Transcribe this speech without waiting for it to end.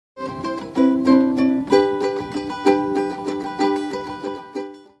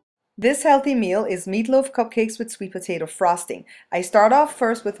This healthy meal is meatloaf cupcakes with sweet potato frosting. I start off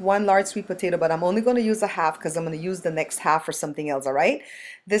first with one large sweet potato, but I'm only going to use a half because I'm going to use the next half for something else, all right?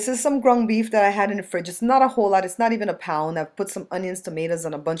 This is some ground beef that I had in the fridge. It's not a whole lot. It's not even a pound. I've put some onions, tomatoes,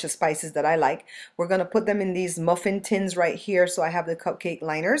 and a bunch of spices that I like. We're going to put them in these muffin tins right here so I have the cupcake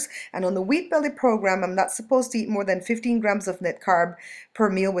liners. And on the Wheat Belly program, I'm not supposed to eat more than 15 grams of net carb per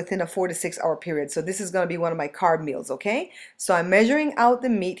meal within a 4 to 6 hour period. So this is going to be one of my carb meals, okay? So I'm measuring out the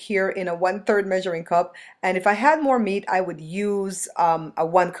meat here in a 1/3 measuring cup, and if I had more meat I would use a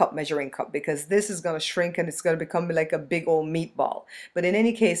 1 cup measuring cup because this is going to shrink and it's going to become like a big old meatball. But in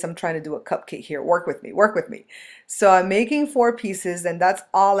any case, I'm trying to do a cupcake here. Work with me, work with me. So I'm making 4 pieces, and that's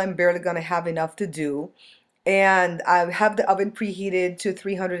all I'm barely going to have enough to do. And I have the oven preheated to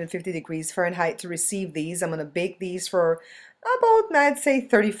 350 degrees Fahrenheit to receive these. I'm going to bake these for about, I'd say,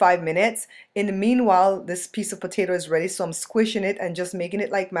 35 minutes. In the meanwhile, this piece of potato is ready, so I'm squishing it and just making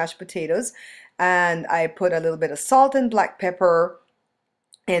it like mashed potatoes. And I put a little bit of salt and black pepper,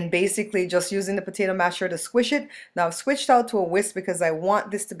 and basically just using the potato masher to squish it. Now I've switched out to a whisk because I want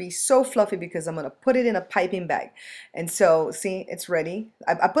this to be so fluffy because I'm going to put it in a piping bag. And so, see, it's ready.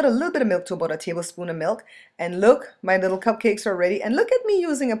 I put a little bit of milk, to about a tablespoon of milk. And look, my little cupcakes are ready. And look at me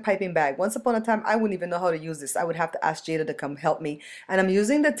using a piping bag. Once upon a time, I wouldn't even know how to use this. I would have to ask Jada to come help me. And I'm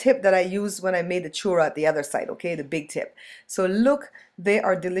using the tip that I used when I made the churro at the other side, okay, the big tip. So look, they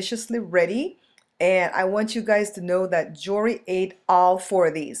are deliciously ready. And I want you guys to know that Jory ate all 4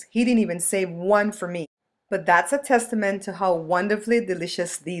 of these. He didn't even save one for me. But that's a testament to how wonderfully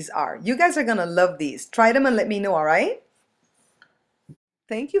delicious these are. You guys are going to love these. Try them and let me know, all right?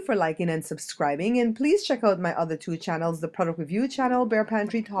 Thank you for liking and subscribing, and please check out my other 2 channels, the product review channel, Bear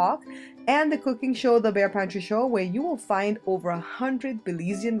Pantry Talk, and the cooking show, The Bear Pantry Show, where you will find over 100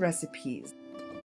 Belizean recipes.